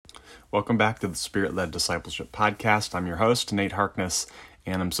Welcome back to the Spirit-Led Discipleship Podcast. I'm your host, Nate Harkness,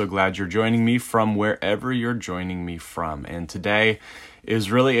 and I'm so glad you're joining me from wherever you're joining me from. And today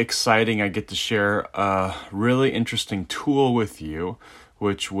is really exciting. I get to share a really interesting tool with you,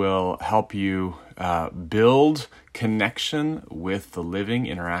 which will help you build connection with the living,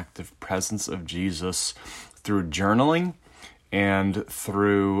 interactive presence of Jesus through journaling and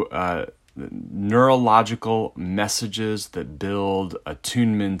through neurological messages that build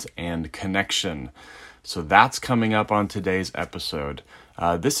attunement and connection. So that's coming up on today's episode.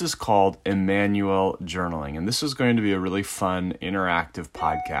 This is called Emmanuel Journaling, and this is going to be a really fun, interactive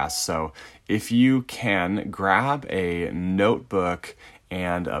podcast. So if you can, grab a notebook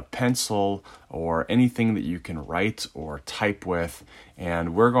and a pencil or anything that you can write or type with,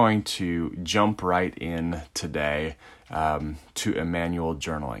 and we're going to jump right in today to Emmanuel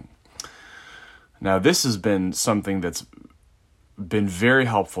Journaling. Now, this has been something that's been very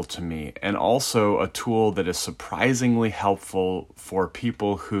helpful to me, and also a tool that is surprisingly helpful for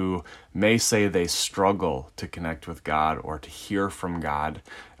people who may say they struggle to connect with God or to hear from God.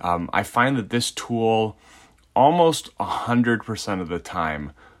 I find that this tool almost 100% of the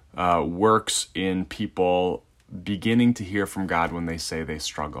time works in people beginning to hear from God when they say they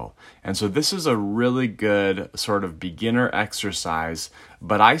struggle. And so this is a really good sort of beginner exercise,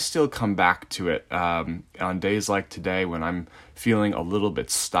 but I still come back to it on days like today when I'm feeling a little bit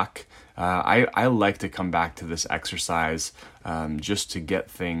stuck. I like to come back to this exercise just to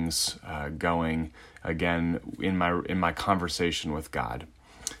get things going again in my conversation with God.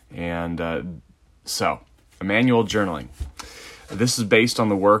 And so, Emmanuel Journaling. This is based on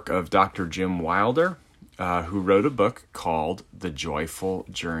the work of Dr. Jim Wilder, who wrote a book called The Joyful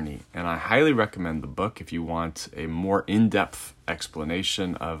Journey. And I highly recommend the book if you want a more in-depth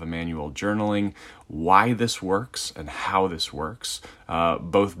explanation of Emmanuel Journaling, why this works and how this works,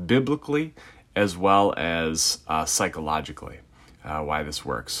 both biblically as well as psychologically, why this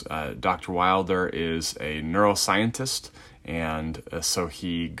works. Dr. Wilder is a neuroscientist, and so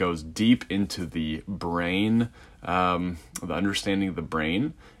he goes deep into the brain, the understanding of the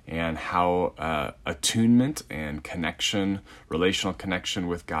brain, and how attunement and connection, relational connection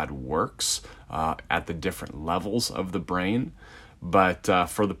with God works at the different levels of the brain. But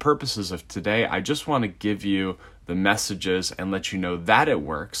for the purposes of today, I just want to give you the messages and let you know that it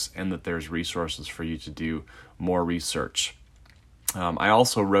works and that there's resources for you to do more research. I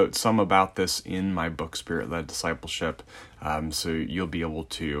also wrote some about this in my book, Spirit-Led Discipleship, so you'll be able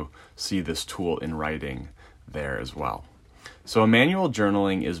to see this tool in writing there as well. So Emmanuel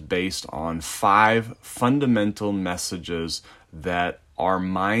Journaling is based on 5 fundamental messages that our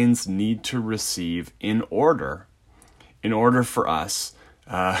minds need to receive in order for us,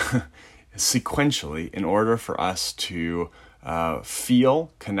 sequentially, in order for us to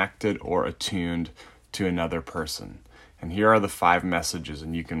feel connected or attuned to another person. And here are the 5 messages,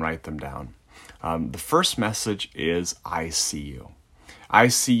 and you can write them down. The first message is, I see you. I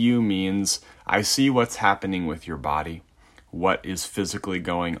see you means I see what's happening with your body, what is physically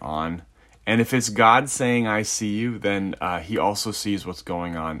going on. And if it's God saying, I see you, then he also sees what's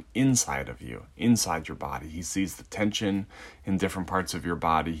going on inside of you, inside your body. He sees the tension in different parts of your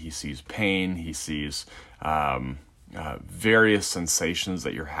body. He sees pain. He sees various sensations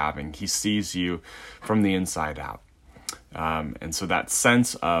that you're having. He sees you from the inside out. And so that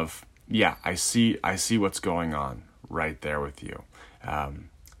sense of, I see what's going on right there with you.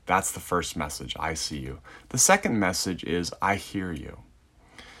 That's the first message, I see you. The second message is, I hear you.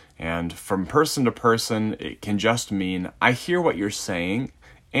 And from person to person, it can just mean, I hear what you're saying,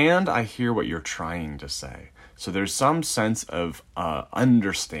 and I hear what you're trying to say. So there's some sense of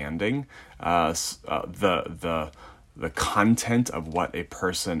understanding the content of what a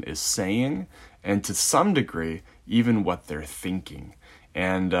person is saying, and to some degree, even what they're thinking.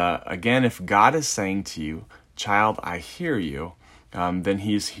 And again, if God is saying to you, child, I hear you, then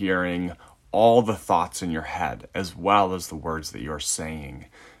he's hearing all the thoughts in your head as well as the words that you're saying.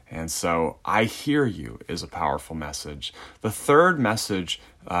 And so, I hear you is a powerful message. The third message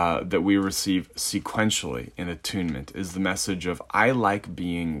that we receive sequentially in attunement is the message of, I like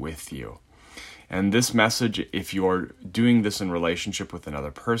being with you. And this message, if you're doing this in relationship with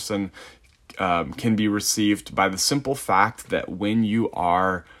another person, can be received by the simple fact that when you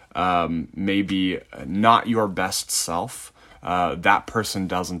are maybe not your best self, that person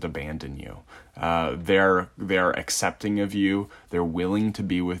doesn't abandon you. They're accepting of you, they're willing to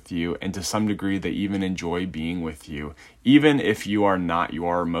be with you, and to some degree they even enjoy being with you, even if you are not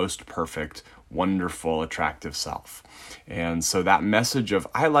your most perfect, wonderful, attractive self. And so that message of,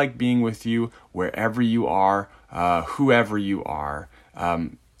 I like being with you wherever you are, whoever you are,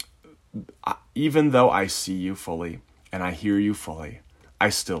 even though I see you fully and I hear you fully, I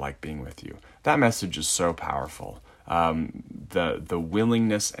still like being with you. That message is so powerful. The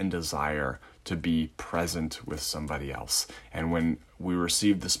willingness and desire to be present with somebody else. And when we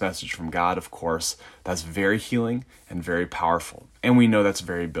receive this message from God, of course, that's very healing and very powerful. And we know that's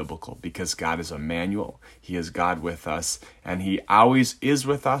very biblical because God is Emmanuel. He is God with us, and he always is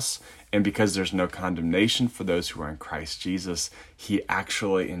with us. And because there's no condemnation for those who are in Christ Jesus, he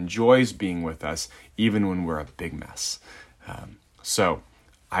actually enjoys being with us even when we're a big mess. So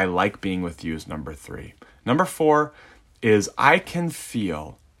I like being with you is number 3. Number 4 is I can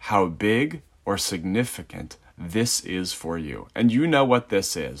feel how big or significant this is for you. And you know what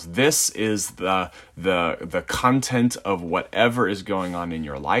this is. This is the content of whatever is going on in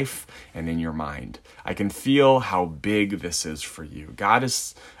your life and in your mind. I can feel how big this is for you. God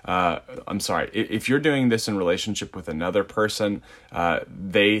is, if you're doing this in relationship with another person,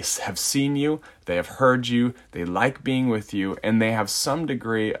 they have seen you, they have heard you, they like being with you, and they have some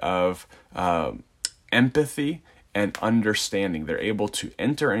degree of empathy and understanding. They're able to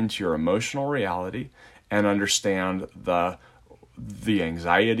enter into your emotional reality and understand the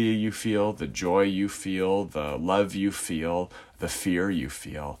anxiety you feel, the joy you feel, the love you feel, the fear you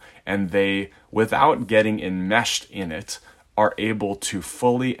feel. And they, without getting enmeshed in it, are able to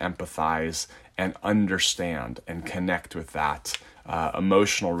fully empathize and understand and connect with that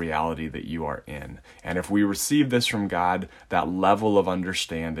emotional reality that you are in. And if we receive this from God, that level of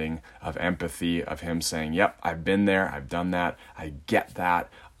understanding, of empathy, of him saying, yep, I've been there, I've done that, I get that,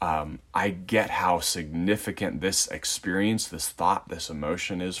 I get how significant this experience, this thought, this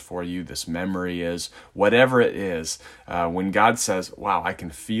emotion is for you, this memory is, whatever it is. When God says, wow, I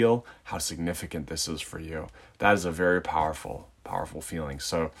can feel how significant this is for you, that is a very powerful feeling.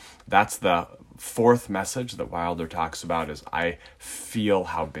 So that's the 4th message that Wilder talks about, is I feel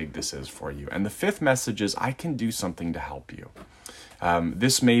how big this is for you. And the 5th message is I can do something to help you.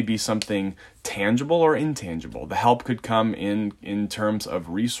 This may be something tangible or intangible. The help could come in terms of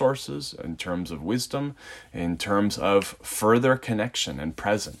resources, in terms of wisdom, in terms of further connection and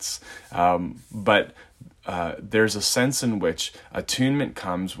presence. But there's a sense in which attunement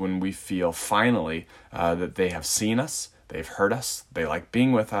comes when we feel finally that they have seen us, they've heard us, they like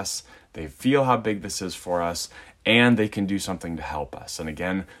being with us, they feel how big this is for us, and they can do something to help us. And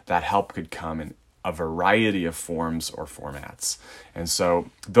again, that help could come in a variety of forms or formats. And so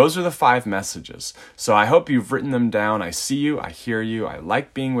those are the 5 messages. So I hope you've written them down. I see you, I hear you, I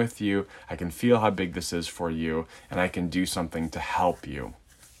like being with you, I can feel how big this is for you, and I can do something to help you.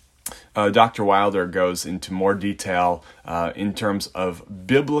 Dr. Wilder goes into more detail in terms of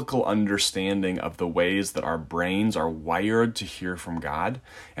biblical understanding of the ways that our brains are wired to hear from God.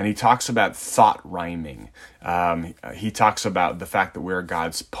 And he talks about thought rhyming. He talks about the fact that we're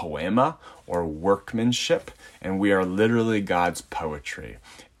God's poema or workmanship, and we are literally God's poetry.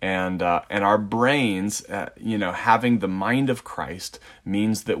 And our brains, having the mind of Christ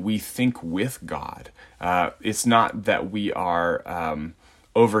means that we think with God. It's not that we are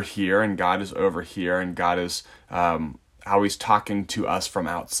over here and God is over here and God is always talking to us from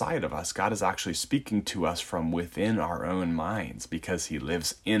outside of us. God is actually speaking to us from within our own minds because he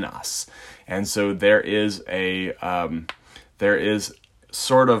lives in us. And so there is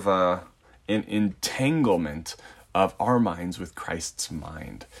sort of an entanglement of our minds with Christ's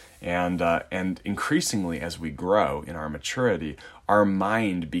mind. And increasingly as we grow in our maturity, our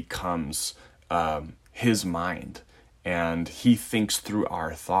mind becomes his mind. And he thinks through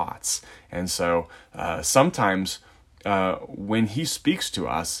our thoughts. And so sometimes when he speaks to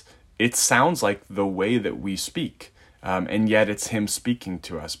us, it sounds like the way that we speak. And yet it's him speaking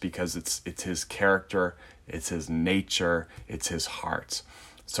to us because it's his character, it's his nature, it's his heart.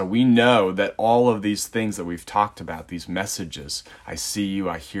 So we know that all of these things that we've talked about, these messages, I see you,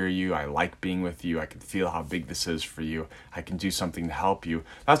 I hear you, I like being with you, I can feel how big this is for you, I can do something to help you,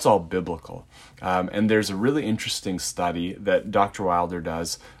 that's all biblical. And there's a really interesting study that Dr. Wilder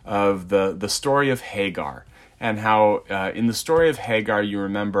does of the story of Hagar, and how in the story of Hagar, you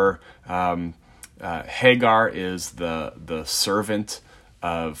remember Hagar is the servant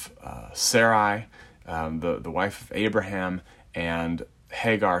of Sarai, the wife of Abraham, and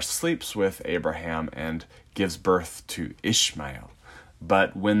Hagar sleeps with Abraham and gives birth to Ishmael.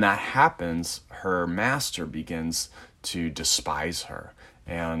 But when that happens, her master begins to despise her.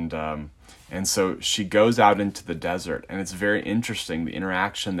 And so she goes out into the desert, and it's very interesting, the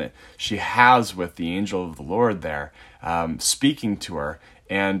interaction that she has with the angel of the Lord there, speaking to her.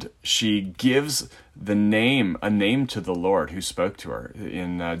 And she gives a name to the Lord who spoke to her.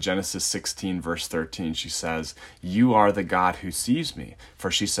 In Genesis 16, verse 13, she says, "You are the God who sees me."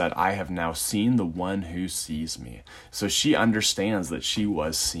 For she said, "I have now seen the one who sees me." So she understands that she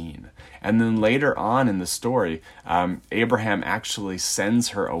was seen. And then later on in the story, Abraham actually sends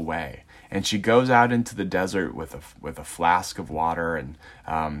her away. And she goes out into the desert with a flask of water,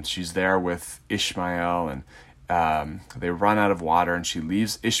 and she's there with Ishmael, and they run out of water, and she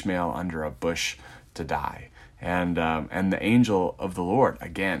leaves Ishmael under a bush to die. And the angel of the Lord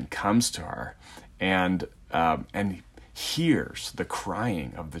again comes to her, and hears the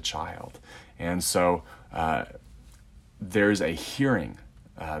crying of the child. And so there's a hearing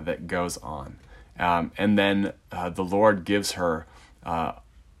that goes on, and then the Lord gives her,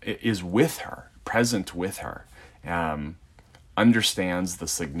 is with her, present with her. Understands the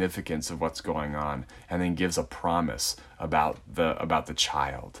significance of what's going on, and then gives a promise about the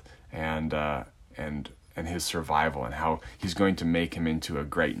child and his survival, and how he's going to make him into a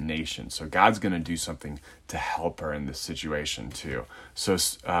great nation. So God's going to do something to help her in this situation too. So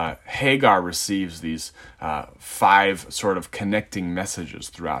Hagar receives these 5 sort of connecting messages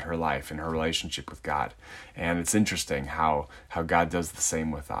throughout her life in her relationship with God, and it's interesting how God does the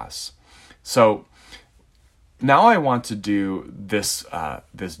same with us. So now I want to do this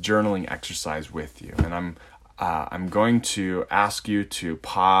journaling exercise with you, and I'm going to ask you to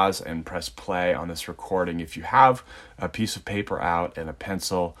pause and press play on this recording. If you have a piece of paper out and a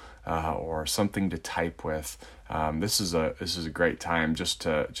pencil or something to type with, this is a great time just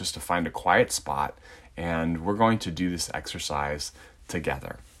to find a quiet spot, and we're going to do this exercise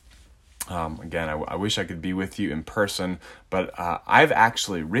together. Again, I wish I could be with you in person, but I've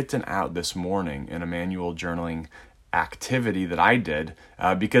actually written out this morning in a manual journaling activity that I did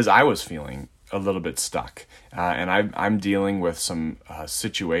because I was feeling a little bit stuck. And I'm dealing with some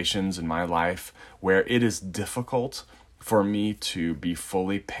situations in my life where it is difficult for me to be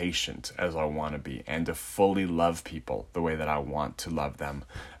fully patient as I want to be, and to fully love people the way that I want to love them.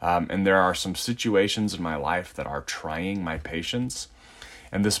 And there are some situations in my life that are trying my patience.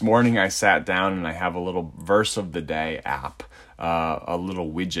 And this morning I sat down, and I have a little verse of the day app, a little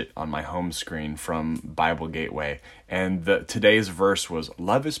widget on my home screen from Bible Gateway. And today's verse was,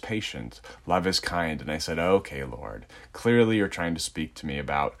 "Love is patient, love is kind." And I said, "Okay, Lord, clearly you're trying to speak to me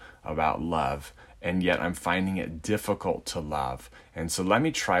about love, and yet I'm finding it difficult to love. And so let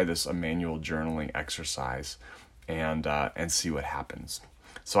me try this Emmanuel journaling exercise and see what happens."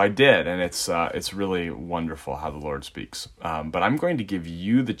 So I did, and it's really wonderful how the Lord speaks. But I'm going to give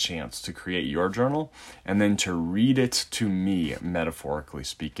you the chance to create your journal, and then to read it to me, metaphorically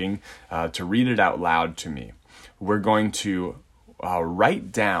speaking, to read it out loud to me. We're going to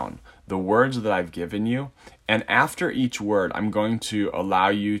write down the words that I've given you, and after each word, I'm going to allow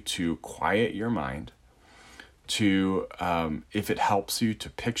you to quiet your mind, to, if it helps you, to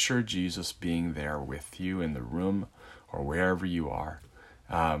picture Jesus being there with you in the room or wherever you are.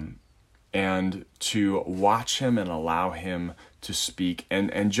 And to watch him and allow him to speak,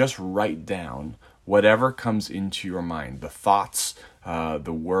 and just write down whatever comes into your mind, the thoughts,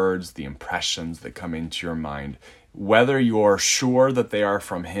 the words, the impressions that come into your mind, whether you're sure that they are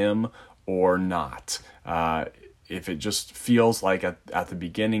from him or not. If it just feels like at the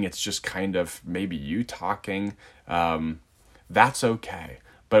beginning it's just kind of maybe you talking, that's okay.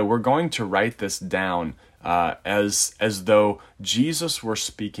 But we're going to write this down as though Jesus were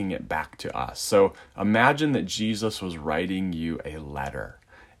speaking it back to us. So imagine that Jesus was writing you a letter,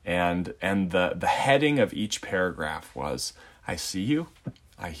 and the heading of each paragraph was, "I see you,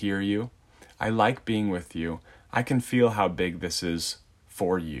 I hear you, I like being with you, I can feel how big this is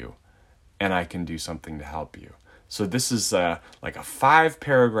for you, and I can do something to help you." So this is like a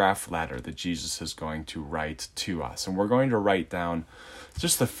 5-paragraph letter that Jesus is going to write to us. And we're going to write down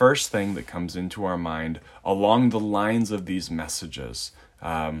just the first thing that comes into our mind along the lines of these messages.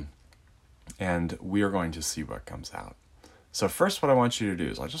 And we are going to see what comes out. So first, what I want you to do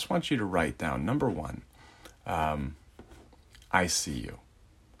is I just want you to write down, number 1, I see you.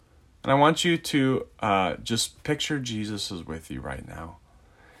 And I want you to just picture Jesus is with you right now.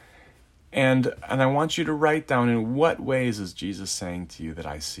 And I want you to write down, in what ways is Jesus saying to you that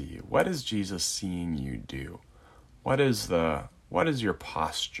I see you? What is Jesus seeing you do? What is your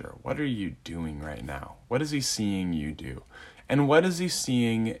posture? What are you doing right now? What is he seeing you do? And what is he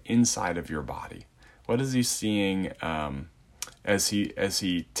seeing inside of your body? What is he seeing as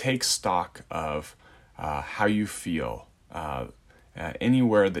he takes stock of how you feel,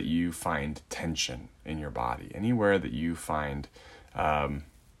 anywhere that you find tension in your body, anywhere that you find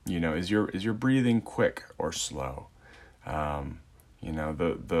is your breathing quick or slow?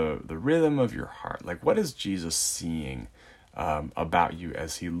 the rhythm of your heart. Like, what is Jesus seeing about you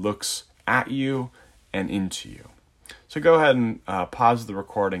as he looks at you and into you? So go ahead and pause the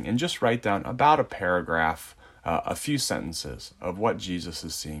recording and just write down about a paragraph, a few sentences of what Jesus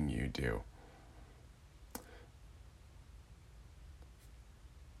is seeing you do.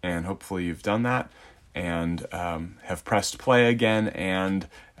 And hopefully you've done that and have pressed play again. And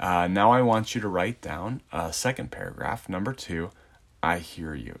now I want you to write down a second paragraph, number 2, I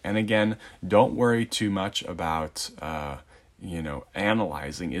hear you. And again, don't worry too much about,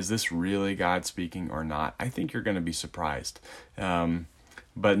 analyzing, is this really God speaking or not? I think you're going to be surprised.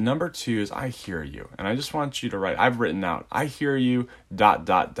 But number 2 is I hear you. And I just want you to write, I've written out, I hear you, ...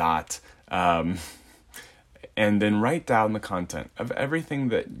 and then write down the content of everything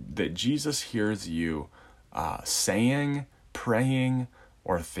that Jesus hears you saying, praying,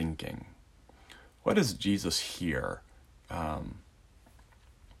 or thinking. What does Jesus hear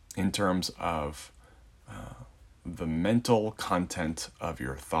in terms of the mental content of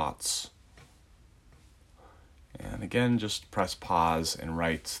your thoughts? And again, just press pause and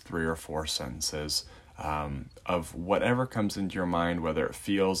write 3 or 4 sentences of whatever comes into your mind, whether it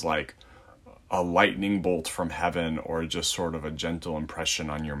feels like a lightning bolt from heaven or just sort of a gentle impression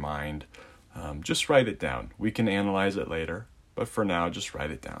on your mind. Just write it down. We can analyze it later, but for now, just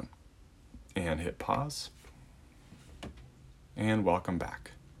write it down. And hit pause. And welcome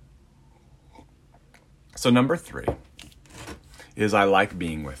back. So number 3 is I like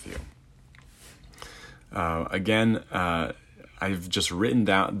being with you. Again, I've just written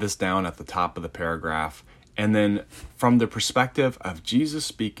this down at the top of the paragraph. And then from the perspective of Jesus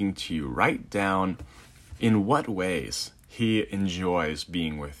speaking to you, write down in what ways he enjoys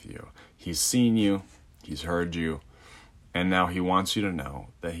being with you. He's seen you, he's heard you, and now he wants you to know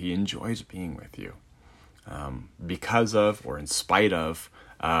that he enjoys being with you. Because of or in spite of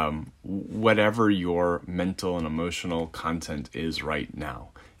whatever your mental and emotional content is right now.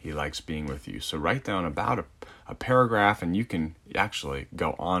 He likes being with you. So write down about a paragraph, and you can actually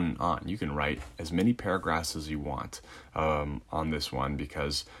go on and on. You can write as many paragraphs as you want on this one,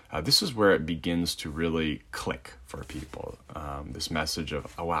 because this is where it begins to really click for people. This message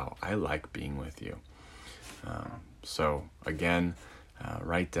of, oh, wow, I like being with you. So again,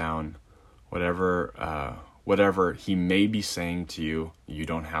 write down whatever he may be saying to you. You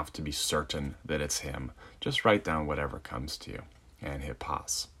don't have to be certain that it's him. Just write down whatever comes to you and hit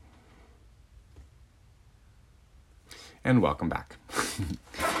pause. And welcome back.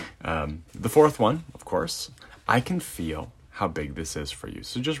 The 4th one, of course, I can feel how big this is for you.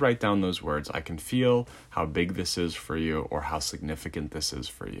 So just write down those words. I can feel how big this is for you, or how significant this is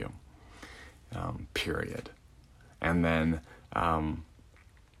for you. Period. And then I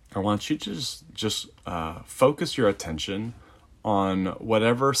want you to just focus your attention on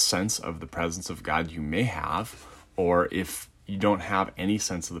whatever sense of the presence of God you may have, or if you don't have any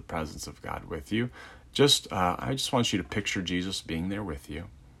sense of the presence of God with you, I just want you to picture Jesus being there with you.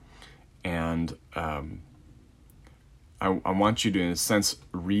 And I want you to, in a sense,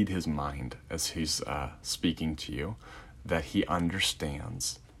 read his mind as he's speaking to you, that he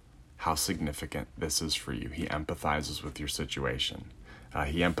understands how significant this is for you. He empathizes with your situation.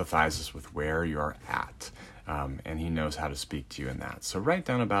 He empathizes with where you're at, and he knows how to speak to you in that. So write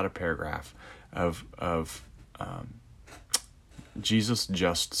down about a paragraph of Jesus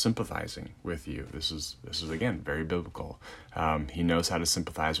just sympathizing with you. This is again very biblical. He knows how to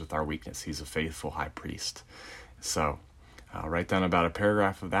sympathize with our weakness. He's a faithful high priest. So write down about a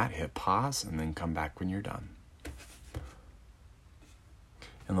paragraph of that, hit pause, and then come back when you're done.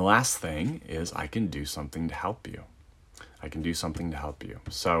 And the last thing is I can do something to help you. I can do something to help you.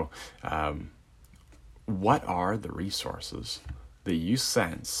 So what are the resources that you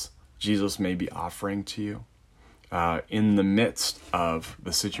sense Jesus may be offering to you in the midst of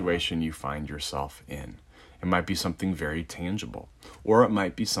the situation you find yourself in? It might be something very tangible, or it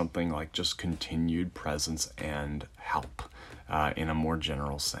might be something like just continued presence and help in a more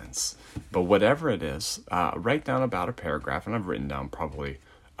general sense. But whatever it is, write down about a paragraph, and I've written down probably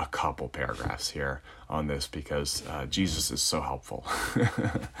a couple paragraphs here on this because Jesus is so helpful.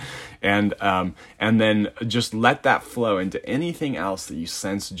 And then just let that flow into anything else that you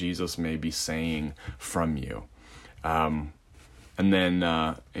sense Jesus may be saying from you. And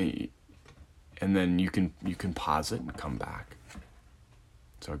then you can pause it and come back.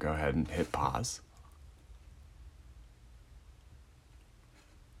 So go ahead and hit pause.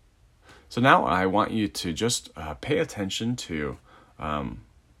 So now I want you to just pay attention to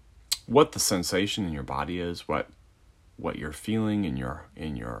what the sensation in your body is, what you're feeling in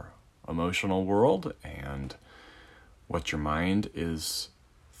your emotional world, and what your mind is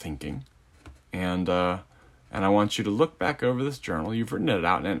thinking. And I want you to look back over this journal. You've written it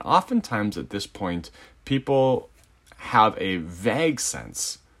out. And oftentimes at this point, people have a vague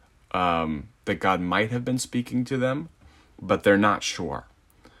sense that God might have been speaking to them, but they're not sure.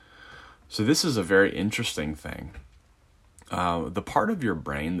 So this is a very interesting thing. The part of your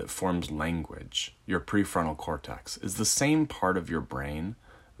brain that forms language, your prefrontal cortex, is the same part of your brain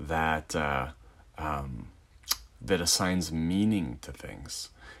that that assigns meaning to things.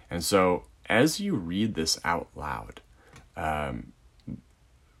 And so as you read this out loud,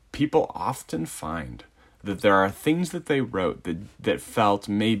 people often find that there are things that they wrote that felt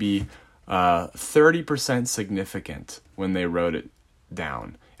maybe 30% significant when they wrote it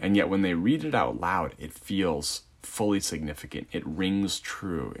down. And yet when they read it out loud, it feels fully significant. It rings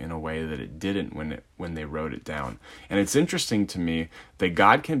true in a way that it didn't when they wrote it down. And it's interesting to me that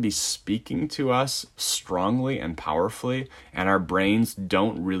God can be speaking to us strongly and powerfully, and our brains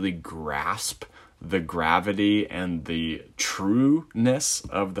don't really grasp the gravity and the trueness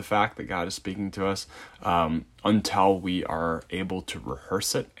of the fact that God is speaking to us until we are able to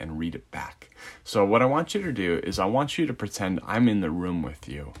rehearse it and read it back. So what I want you to do is I want you to pretend I'm in the room with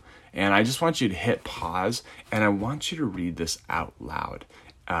you. And I just want you to hit pause, and I want you to read this out loud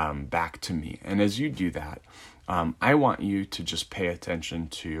back to me. And as you do that, I want you to just pay attention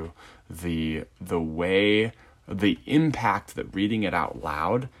to the way, the impact that reading it out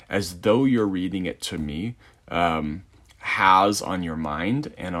loud, as though you're reading it to me, has on your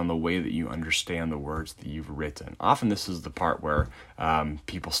mind and on the way that you understand the words that you've written. Often this is the part where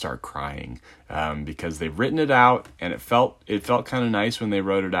people start crying because they've written it out and it felt kind of nice when they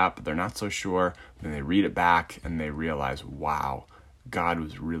wrote it out, but they're not so sure. Then they read it back and they realize, wow, God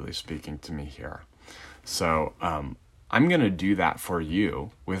was really speaking to me here. So I'm going to do that for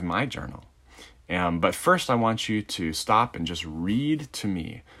you with my journal. But first I want you to stop and just read to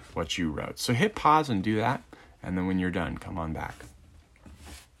me what you wrote. So hit pause and do that. And then when you're done, come on back.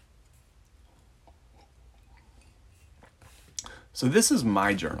 So this is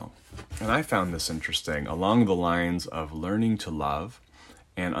my journal, and I found this interesting along the lines of learning to love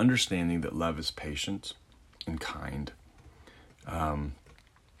and understanding that love is patient and kind.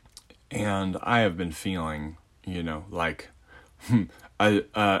 And I have been feeling, like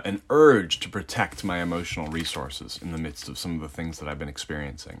an urge to protect my emotional resources in the midst of some of the things that I've been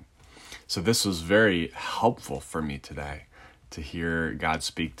experiencing. So this was very helpful for me today to hear God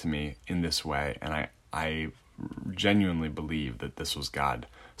speak to me in this way. And I genuinely believe that this was God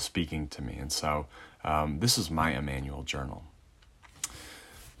speaking to me. And so this is my Emmanuel journal.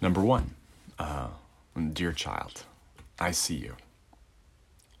 Number 1, dear child, I see you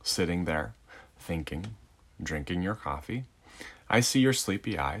sitting there thinking, drinking your coffee. I see your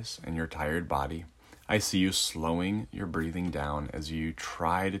sleepy eyes and your tired body. I see you slowing your breathing down as you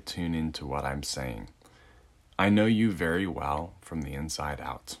try to tune into what I'm saying. I know you very well from the inside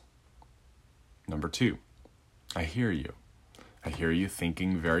out. Number 2, I hear you. I hear you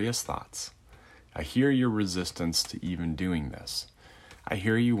thinking various thoughts. I hear your resistance to even doing this. I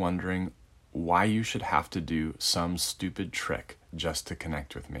hear you wondering why you should have to do some stupid trick just to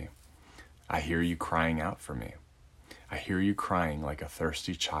connect with me. I hear you crying out for me. I hear you crying like a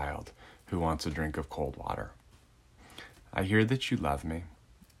thirsty child who wants a drink of cold water. I hear that you love me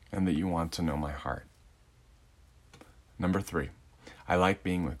and that you want to know my heart. Number 3, I like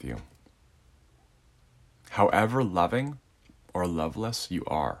being with you. However loving or loveless you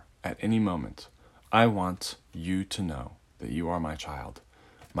are at any moment, I want you to know that you are my child.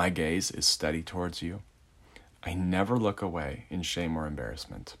 My gaze is steady towards you. I never look away in shame or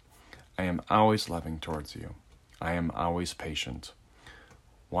embarrassment. I am always loving towards you. I am always patient,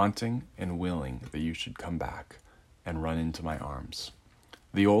 wanting and willing that you should come back and run into my arms.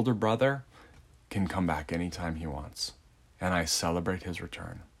 The older brother can come back anytime he wants, and I celebrate his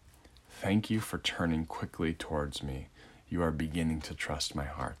return. Thank you for turning quickly towards me. You are beginning to trust my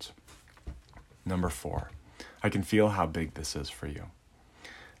heart. Number 4, I can feel how big this is for you.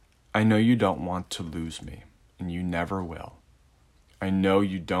 I know you don't want to lose me, and you never will. I know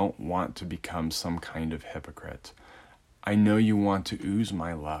you don't want to become some kind of hypocrite. I know you want to ooze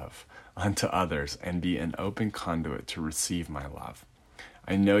my love unto others and be an open conduit to receive my love.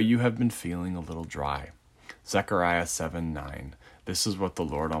 I know you have been feeling a little dry. Zechariah 7:9. This is what the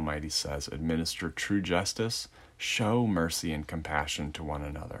Lord Almighty says. Administer true justice, show mercy and compassion to one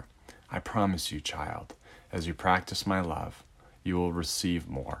another. I promise you, child, as you practice my love, you will receive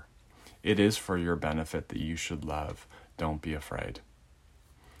more. It is for your benefit that you should love. Don't be afraid.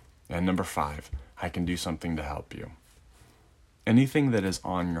 And number 5, I can do something to help you. Anything that is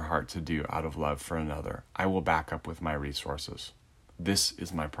on your heart to do out of love for another, I will back up with my resources. This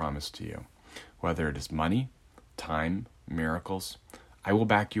is my promise to you. Whether it is money, time, miracles, I will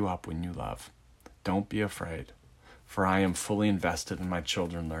back you up when you love. Don't be afraid, for I am fully invested in my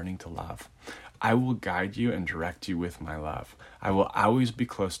children learning to love. I will guide you and direct you with my love. I will always be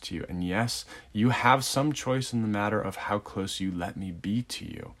close to you. And yes, you have some choice in the matter of how close you let me be to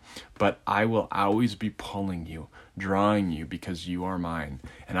you. But I will always be pulling you, drawing you, because you are mine.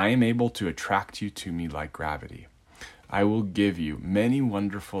 And I am able to attract you to me like gravity. I will give you many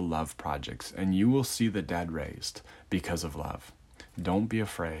wonderful love projects, and you will see the dead raised because of love. Don't be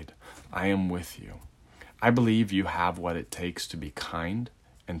afraid. I am with you. I believe you have what it takes to be kind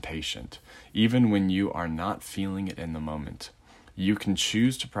and patient, even when you are not feeling it in the moment. You can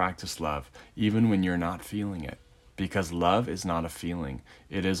choose to practice love even when you're not feeling it, because love is not a feeling,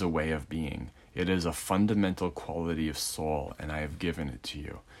 it is a way of being. It is a fundamental quality of soul, and I have given it to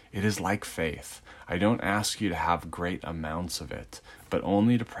you. It is like faith. I don't ask you to have great amounts of it, but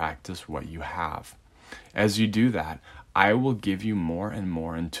only to practice what you have. As you do that, I will give you more and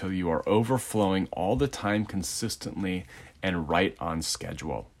more until you are overflowing all the time consistently and right on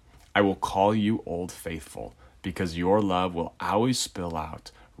schedule. I will call you Old Faithful, because your love will always spill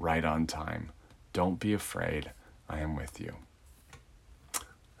out right on time. Don't be afraid. I am with you.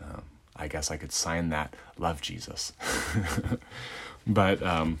 I guess I could sign that, love Jesus. But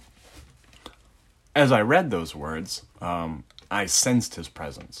as I read those words, I sensed his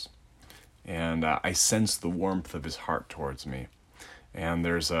presence. And I sensed the warmth of his heart towards me. And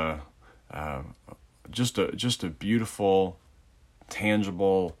there's just a beautiful,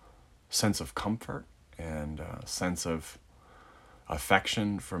 tangible sense of comfort and a sense of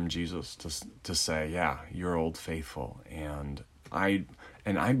affection from Jesus to say, yeah, you're Old Faithful, and I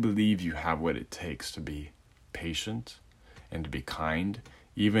believe you have what it takes to be patient and to be kind,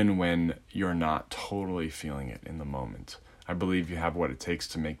 even when you're not totally feeling it in the moment. I believe you have what it takes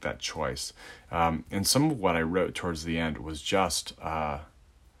to make that choice. And some of what I wrote towards the end was just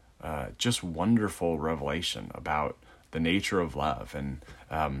wonderful revelation about the nature of love, and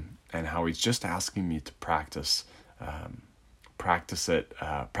how he's just asking me to practice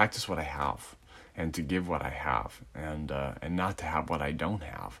what I have, and to give what I have, and not to have what I don't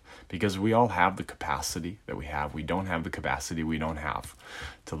have, because we all have the capacity that we have. We don't have the capacity we don't have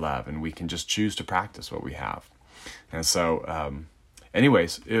to love, and we can just choose to practice what we have. And so,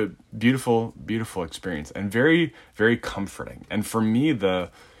 anyways, beautiful, beautiful experience, and very, very comforting. And for me,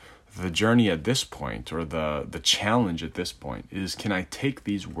 the journey at this point, or the challenge at this point, is, can I take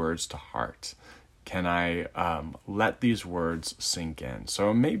these words to heart? Can I let these words sink in?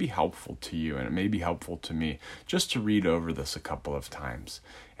 So it may be helpful to you, and it may be helpful to me, just to read over this a couple of times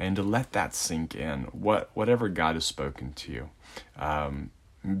and to let that sink in, whatever God has spoken to you,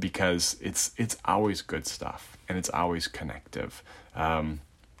 because it's always good stuff, and it's always connective.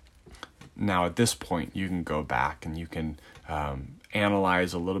 Now, at this point, you can go back and you can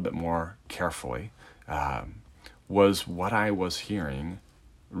analyze a little bit more carefully. Was what I was hearing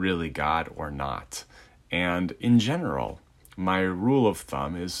really God or not? And in general, my rule of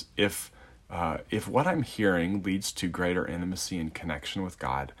thumb is, if what I'm hearing leads to greater intimacy and connection with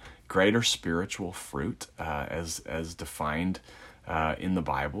God, greater spiritual fruit, as defined in the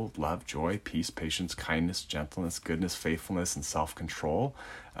Bible, love, joy, peace, patience, kindness, gentleness, goodness, faithfulness, and self-control,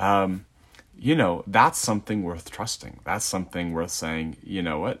 that's something worth trusting. That's something worth saying, you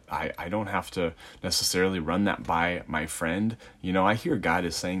know what, I don't have to necessarily run that by my friend. I hear God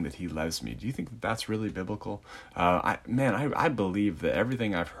is saying that he loves me. Do you think that that's really biblical? I believe that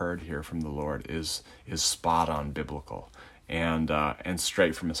everything I've heard here from the Lord is spot on biblical, and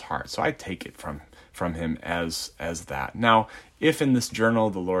straight from his heart. So I take it from him as that. Now, if in this journal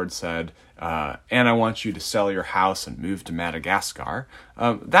the Lord said, and I want you to sell your house and move to Madagascar,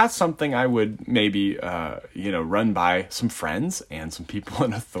 that's something I would maybe, run by some friends and some people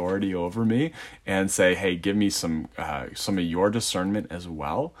in authority over me, and say, hey, give me some of your discernment as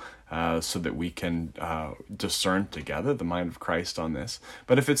well, so that we can discern together the mind of Christ on this.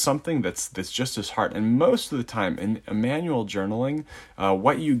 But if it's something that's just his heart, and most of the time in Emmanuel journaling,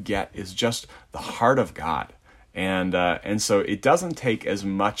 what you get is just the heart of God. And so it doesn't take as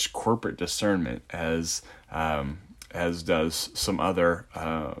much corporate discernment as does some other,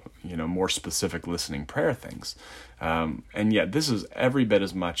 more specific listening prayer things. And yet this is every bit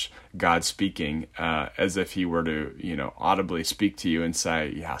as much God speaking, as if he were to, audibly speak to you and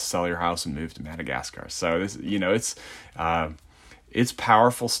say, yeah, sell your house and move to Madagascar. So this, it's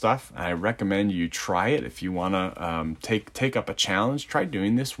powerful stuff. I recommend you try it. If you want to take up a challenge, try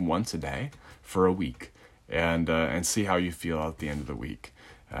doing this once a day for a week. and see how you feel at the end of the week.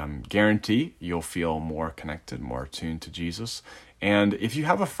 Guarantee you'll feel more connected, more attuned to Jesus. And if you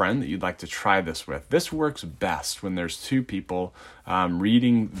have a friend that you'd like to try this with, this works best when there's two people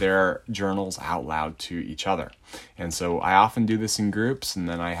reading their journals out loud to each other. And so I often do this in groups, and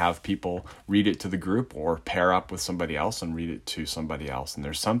then I have people read it to the group or pair up with somebody else and read it to somebody else. And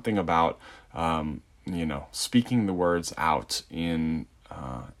there's something about, speaking the words out in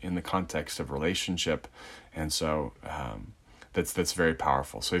the context of relationship. And so that's very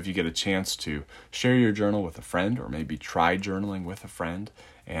powerful. So if you get a chance to share your journal with a friend, or maybe try journaling with a friend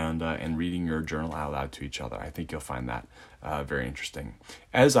and reading your journal out loud to each other, I think you'll find that very interesting.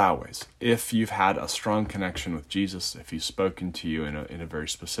 As always, if you've had a strong connection with Jesus, if he's spoken to you in a very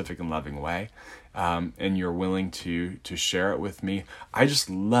specific and loving way, and you're willing to share it with me, I just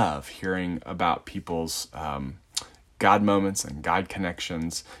love hearing about people's God moments and God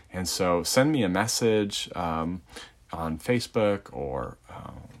connections. And so send me a message on Facebook or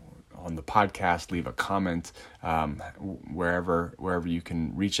on the podcast. Leave a comment wherever you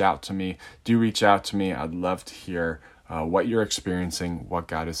can reach out to me. Do reach out to me. I'd love to hear what you're experiencing, what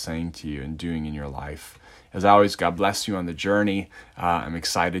God is saying to you and doing in your life. As always, God bless you on the journey. I'm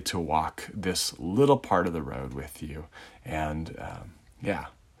excited to walk this little part of the road with you. And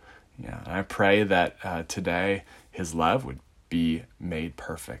I pray that today his love would be made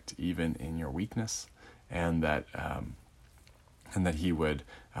perfect even in your weakness, and that he would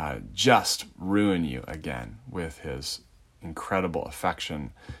just ruin you again with his incredible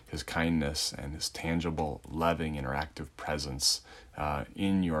affection, his kindness, and his tangible, loving, interactive presence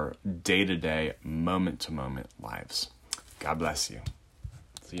in your day-to-day, moment-to-moment lives. God bless you.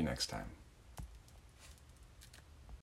 See you next time.